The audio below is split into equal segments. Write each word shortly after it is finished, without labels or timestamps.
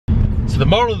the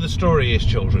moral of the story is,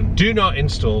 children, do not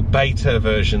install beta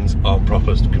versions on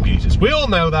proper computers. We all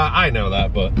know that, I know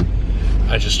that, but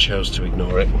I just chose to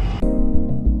ignore it.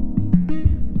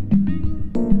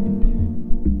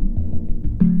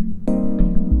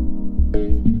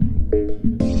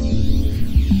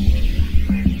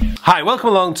 Hi, welcome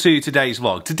along to today's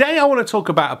vlog. Today I want to talk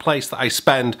about a place that I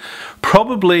spend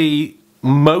probably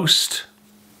most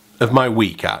of my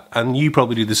week at, and you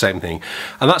probably do the same thing,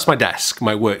 and that's my desk,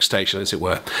 my workstation as it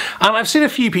were. And I've seen a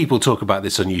few people talk about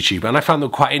this on YouTube and I found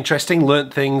them quite interesting,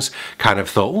 learnt things, kind of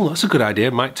thought, oh, that's a good idea,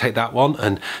 might take that one.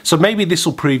 And so maybe this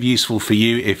will prove useful for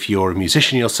you if you're a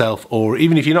musician yourself, or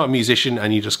even if you're not a musician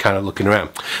and you're just kind of looking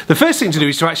around. The first thing to do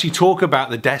is to actually talk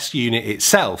about the desk unit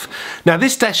itself. Now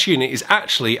this desk unit is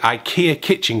actually IKEA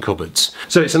kitchen cupboards.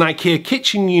 So it's an IKEA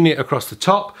kitchen unit across the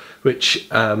top, which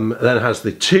then has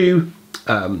the two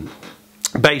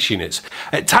base units.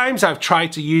 At times I've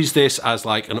tried to use this as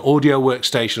like an audio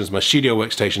workstation, as my studio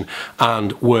workstation,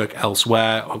 and work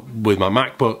elsewhere with my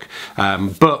MacBook,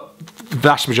 but the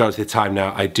vast majority of the time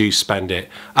now I do spend it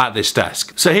at this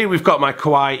desk. So here we've got my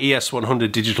Kawai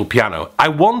ES100 digital piano. I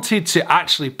wanted to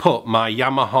actually put my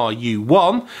Yamaha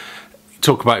U1,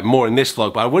 talk about it more in this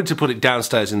vlog, but I wanted to put it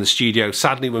downstairs in the studio.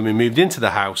 Sadly, when we moved into the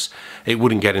house, it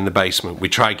wouldn't get in the basement. We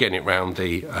tried getting it round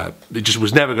the, it just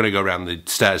was never going to go around the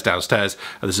stairs downstairs.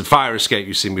 There's a fire escape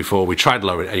you've seen before. We tried to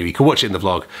lower it. Anyway, you can watch it in the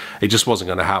vlog. It just wasn't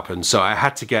going to happen. So I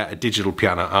had to get a digital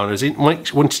piano. And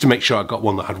I wanted to make sure I got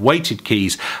one that had weighted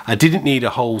keys. I didn't need a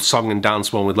whole song and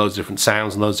dance one with loads of different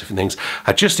sounds and loads of different things.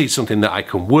 I just need something that I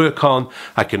can work on.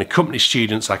 I can accompany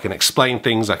students. I can explain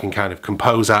things. I can kind of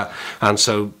compose at. And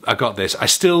so I got this. I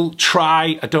still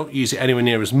try, I don't use it anywhere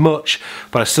near as much,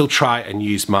 but I still try and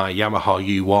use my Yamaha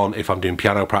U1 if I'm doing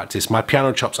piano practice. My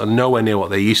piano chops are nowhere near what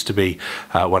they used to be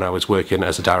when I was working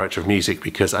as a director of music,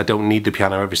 because I don't need the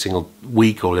piano every single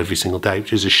week or every single day,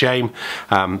 which is a shame,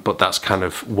 but that's kind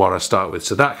of what I start with.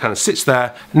 So that kind of sits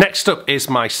there. Next up is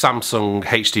my Samsung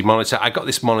HD monitor. I got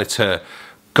this monitor,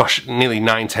 gosh, nearly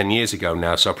 9-10 years ago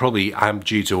now, so I probably am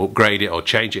due to upgrade it or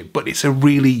change it, but it's a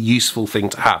really useful thing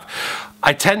to have.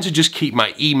 I tend to just keep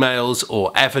my emails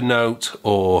or Evernote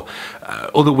or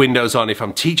other windows on. If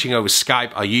I'm teaching over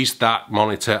Skype, I use that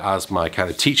monitor as my kind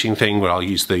of teaching thing, where I'll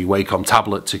use the Wacom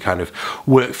tablet to kind of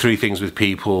work through things with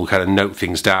people, kind of note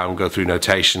things down, go through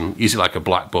notation, use it like a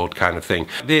blackboard kind of thing.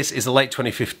 This is a late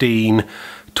 2015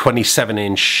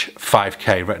 27-inch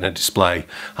 5K Retina display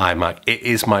iMac. It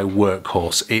is my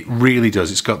workhorse. It really does.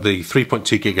 It's got the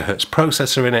 3.2 gigahertz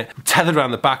processor in it. Tethered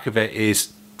around the back of it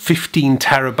is 15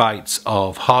 terabytes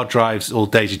of hard drives, all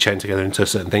daisy chained together into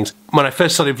certain things. When I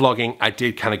first started vlogging, I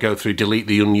did kind of go through, delete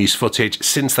the unused footage.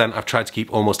 Since then, I've tried to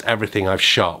keep almost everything I've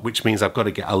shot, which means I've got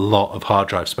to get a lot of hard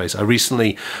drive space. I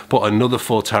recently bought another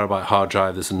 4 terabyte hard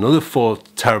drive. There's another 4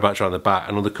 terabytes around the back,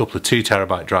 another couple of 2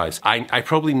 terabyte drives. I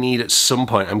probably need at some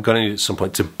point, I'm going to need at some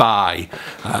point to buy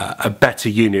a better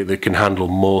unit that can handle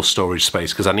more storage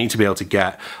space, because I need to be able to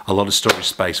get a lot of storage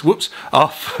space, whoops,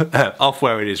 off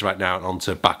where it is right now and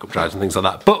onto backup drives and things like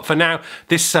that. But for now,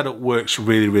 this setup works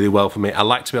really, really well for me. I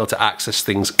like to be able to access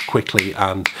things quickly,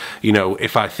 and you know,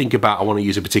 if I think about I want to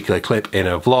use a particular clip in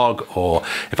a vlog, or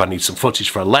if I need some footage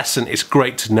for a lesson, it's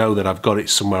great to know that I've got it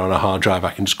somewhere on a hard drive.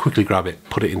 I can just quickly grab it,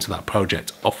 put it into that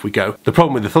project, off we go. The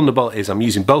problem with the Thunderbolt is I'm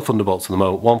using both Thunderbolts at the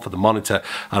moment, one for the monitor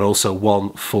and also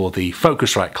one for the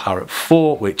Focusrite Claret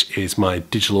 4, which is my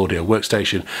digital audio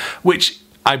workstation, which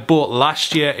I bought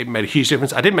last year. It made a huge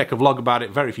difference. I did make a vlog about it.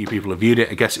 Very few people have viewed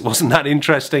it. I guess it wasn't that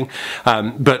interesting,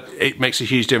 but it makes a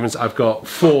huge difference. I've got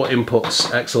 4 inputs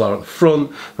XLR at the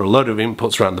front. There are a load of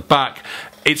inputs around the back.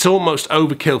 It's almost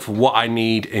overkill for what I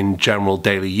need in general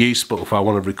daily use, but if I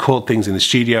want to record things in the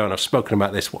studio, and I've spoken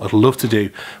about this, what I'd love to do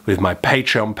with my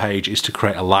Patreon page is to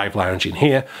create a live lounge in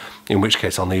here, in which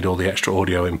case I'll need all the extra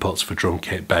audio inputs for drum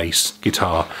kit, bass,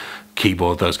 guitar,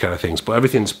 keyboard, those kind of things, but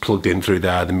everything's plugged in through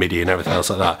there, the MIDI and everything else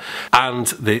like that.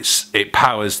 And it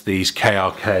powers these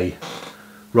KRK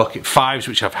Rocket 5s,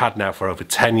 which I've had now for over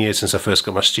 10 years since I first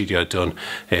got my studio done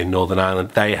in Northern Ireland.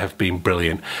 They have been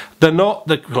brilliant. They're not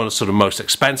the sort of most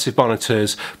expensive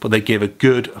monitors, but they give a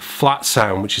good flat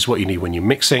sound, which is what you need when you're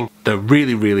mixing. They're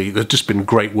they've just been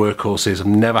great workhorses. I've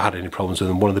never had any problems with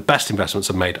them. One of the best investments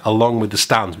I've made, along with the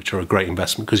stands, which are a great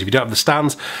investment, because if you don't have the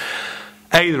stands,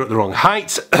 A, they're at the wrong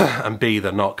height, and B,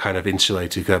 they're not kind of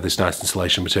insulated. They have this nice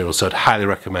insulation material, so I'd highly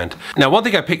recommend. Now, one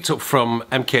thing I picked up from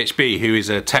MKHB, who is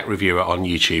a tech reviewer on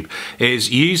YouTube, is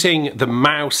using the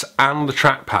mouse and the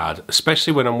trackpad,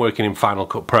 especially when I'm working in Final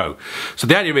Cut Pro. So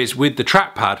the idea is, with the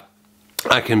trackpad,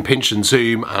 I can pinch and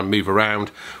zoom and move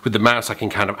around. With the mouse I can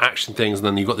kind of action things, and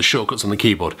then you've got the shortcuts on the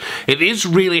keyboard. It is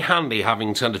really handy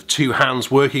having kind of two hands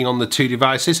working on the two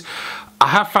devices. I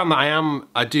have found that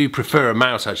I do prefer a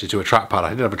mouse actually to a trackpad. I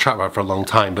did have a trackpad for a long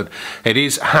time, but it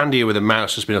is handier with a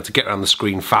mouse, just being able to get around the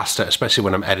screen faster, especially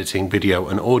when I'm editing video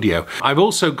and audio. I've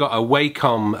also got a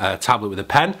Wacom tablet with a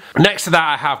pen. Next to that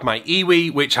I have my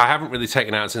Iwi, which I haven't really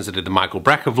taken out since I did the Michael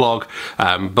Brecker vlog,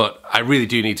 but I really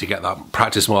do need to get that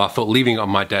practice more. I thought leaving it on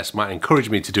my desk might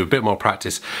encourage me to do a bit more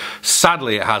practice.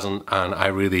 Sadly it hasn't, and I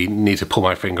really need to pull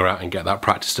my finger out and get that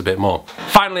practiced a bit more.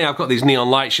 Finally, I've got these neon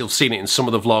lights. You've seen it in some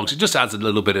of the vlogs. It just adds a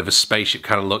little bit of a spaceship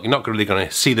kind of look. You're not really going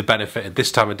to see the benefit at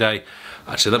this time of day.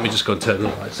 Actually, let me just go and turn the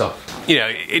lights off. You know,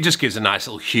 it just gives a nice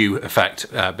little hue effect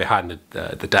behind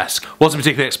the desk. Wasn't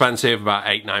particularly expensive, about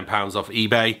 £8–9 off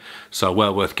eBay, so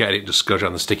well worth getting. It just goes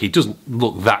around the sticky. It doesn't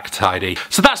look that tidy.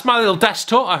 So that's my little desk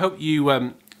tour. I hope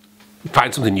you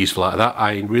find something useful out of that.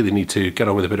 I really need to get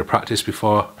on with a bit of practice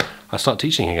before I start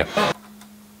teaching again.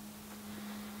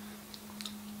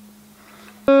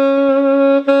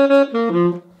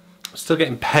 Still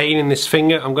getting pain in this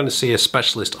finger. I'm going to see a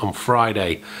specialist on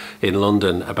Friday in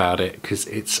London about it, because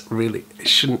it's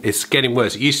getting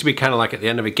worse. It used to be kind of like at the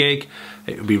end of a gig,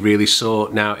 it would be really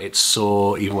sore. Now it's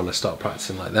sore even when I start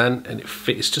practicing like then, and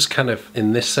it's just kind of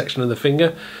in this section of the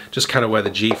finger, just kind of where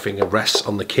the G finger rests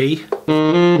on the key.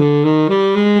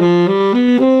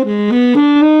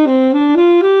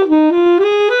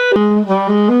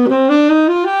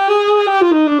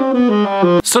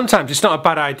 Sometimes it's not a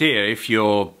bad idea, if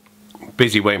you're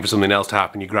busy waiting for something else to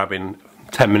happen, you're grabbing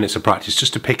 10 minutes of practice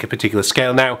just to pick a particular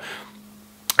scale. Now,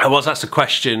 I was asked a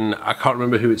question, I can't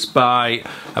remember who it's by,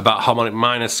 about harmonic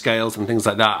minor scales and things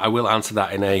like that. I will answer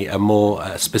that in a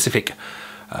more specific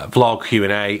vlog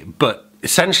Q&A, but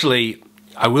essentially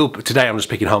today I'm just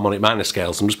picking harmonic minor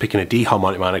scales. I'm just picking a D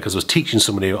harmonic minor because I was teaching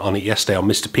somebody on it yesterday on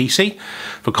Mr. PC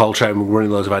for Coltrane. We're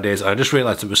running loads of ideas, and I just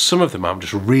realised there was some of them I'm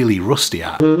just really rusty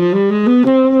at.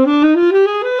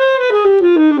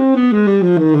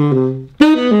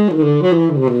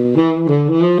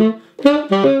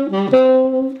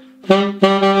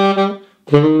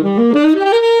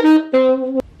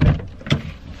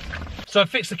 So I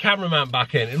fixed the camera mount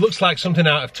back in. It looks like something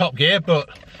out of Top Gear, but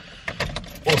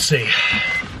we'll see.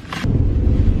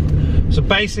 So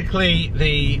basically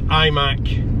the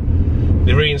iMac,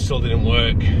 the reinstall didn't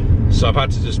work, so I've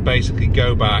had to just basically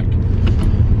go back.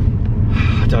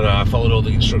 I don't know, I followed all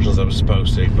the instructions I was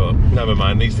supposed to, but never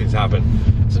mind, these things happen.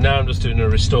 So now I'm just doing a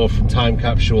restore from time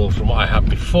capsule from what I had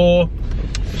before,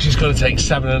 which is going to take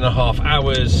 7.5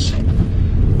 hours,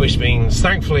 which means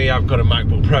thankfully I've got a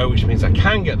MacBook Pro, which means I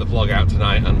can get the vlog out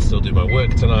tonight and still do my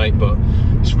work tonight, but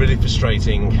it's really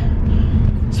frustrating.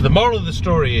 So the moral of the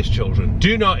story is, children,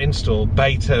 do not install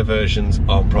beta versions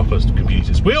on proper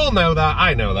computers. We all know that,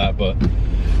 I know that, but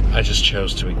I just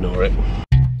chose to ignore it.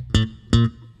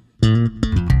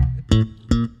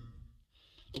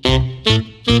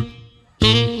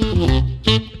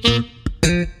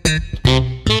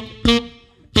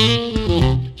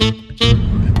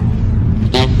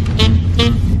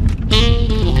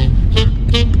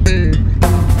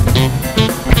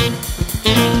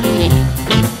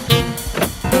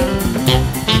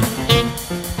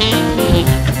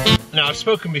 I've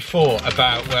spoken before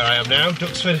about where I am now,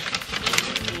 Duxford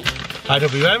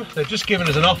IWM. They've just given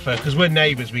us an offer, because we're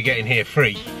neighbours, we get in here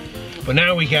free. But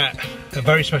now we get a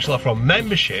very special offer on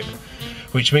membership,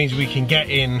 which means we can get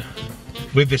in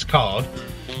with this card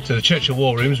to the Churchill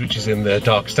War Rooms, which is in the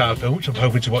Darkest Hour film, which I'm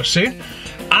hoping to watch soon,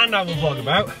 and I will vlog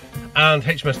about, and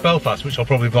HMS Belfast, which I'll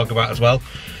probably vlog about as well.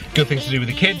 Good things to do with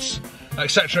the kids,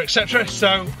 etc, etc.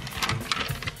 So,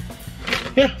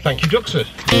 yeah, thank you, Duxford.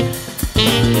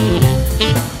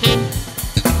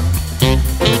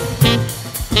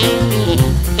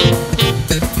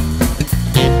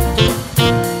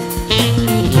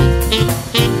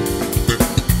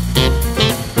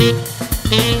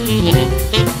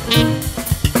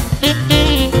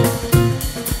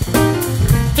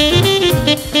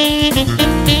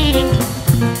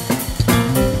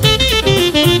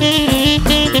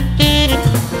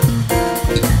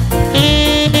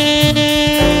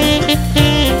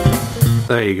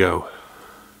 There you go.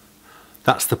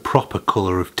 That's the proper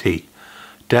colour of tea.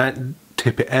 Don't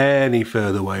tip it any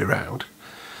further way around.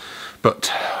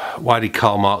 But why did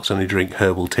Karl Marx only drink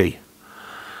herbal tea?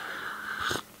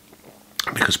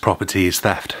 Because proper tea is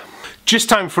theft. Just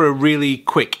time for a really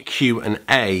quick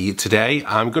Q&A today.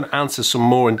 I'm going to answer some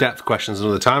more in-depth questions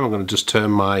another time. I'm going to just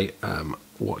turn my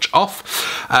watch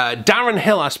off. Darren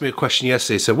Hill asked me a question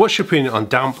yesterday. So what's your opinion on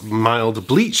damp, mild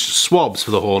bleach swabs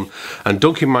for the horn and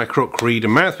dunking my crook, reed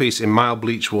and mouthpiece in mild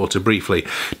bleach water briefly?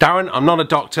 Darren, I'm not a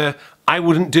doctor. I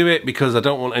wouldn't do it because I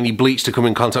don't want any bleach to come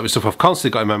in contact with stuff I've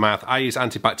constantly got in my mouth. I use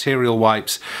antibacterial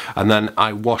wipes and then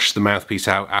I wash the mouthpiece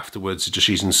out afterwards just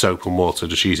using soap and water,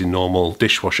 just using normal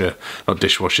dishwasher, not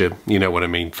dishwasher, you know what I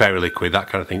mean, Fairy Liquid, that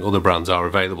kind of thing. Other brands are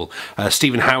available.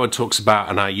 Stephen Howard talks about,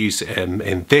 and I use it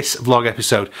in this vlog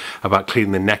episode, about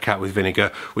cleaning the neck out with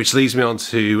vinegar, which leads me on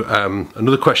to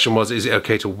another question was, is it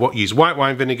okay to use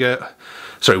white vinegar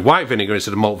instead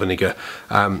of malt vinegar?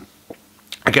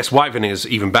 I guess white vinegar is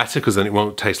even better because then it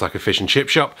won't taste like a fish and chip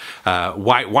shop.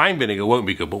 White wine vinegar won't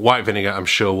be good, but white vinegar I'm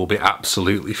sure will be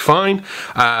absolutely fine.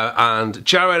 And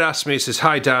Jared asked me, he says,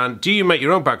 hi Dan, do you make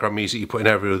your own background music you put in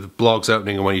every other blog's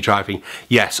opening and when you're driving?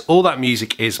 Yes, all that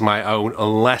music is my own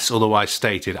unless otherwise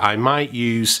stated. I might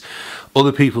use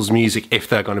other people's music if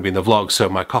they're going to be in the vlog. So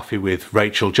my Coffee with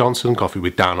Rachel Johnson, Coffee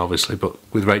with Dan obviously, but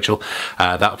with Rachel,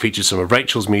 that features some of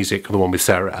Rachel's music. The one with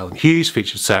Sarah Ellen Hughes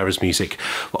featured Sarah's music.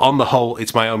 But on the whole,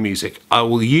 it's my own music. I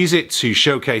will use it to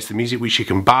showcase the music which you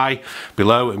can buy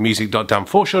below at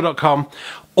music.danforshaw.com,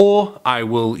 or I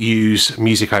will use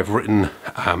music I've written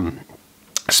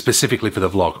specifically for the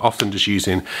vlog, often just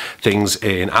using things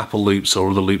in Apple loops or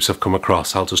other loops I've come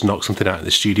across. I'll just knock something out in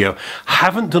the studio.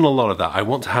 Haven't done a lot of that. I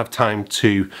want to have time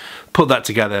to put that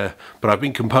together, but I've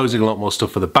been composing a lot more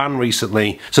stuff for the band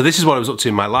recently. So this is what I was up to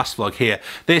in my last vlog here.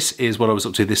 This is what I was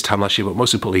up to this time last year, but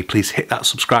most importantly, please hit that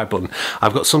subscribe button.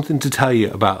 I've got something to tell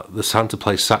you about the Santa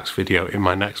Plays Sax video in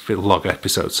my next vlog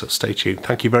episode, so stay tuned.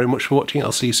 Thank you very much for watching.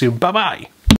 I'll see you soon. Bye-bye.